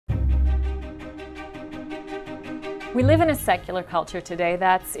We live in a secular culture today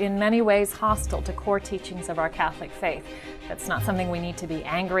that's in many ways hostile to core teachings of our Catholic faith. That's not something we need to be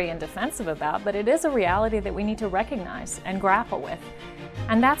angry and defensive about, but it is a reality that we need to recognize and grapple with.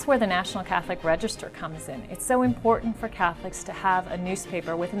 And that's where the National Catholic Register comes in. It's so important for Catholics to have a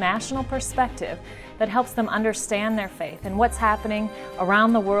newspaper with a national perspective that helps them understand their faith and what's happening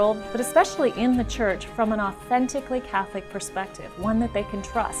around the world, but especially in the Church from an authentically Catholic perspective, one that they can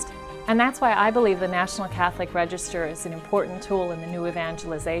trust. And that's why I believe the National Catholic Register is an important tool in the new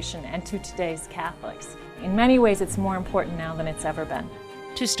evangelization and to today's Catholics. In many ways, it's more important now than it's ever been.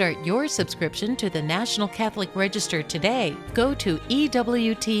 To start your subscription to the National Catholic Register today, go to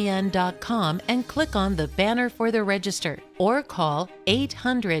EWTN.com and click on the banner for the Register, or call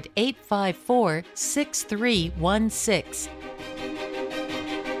 800-854-6316.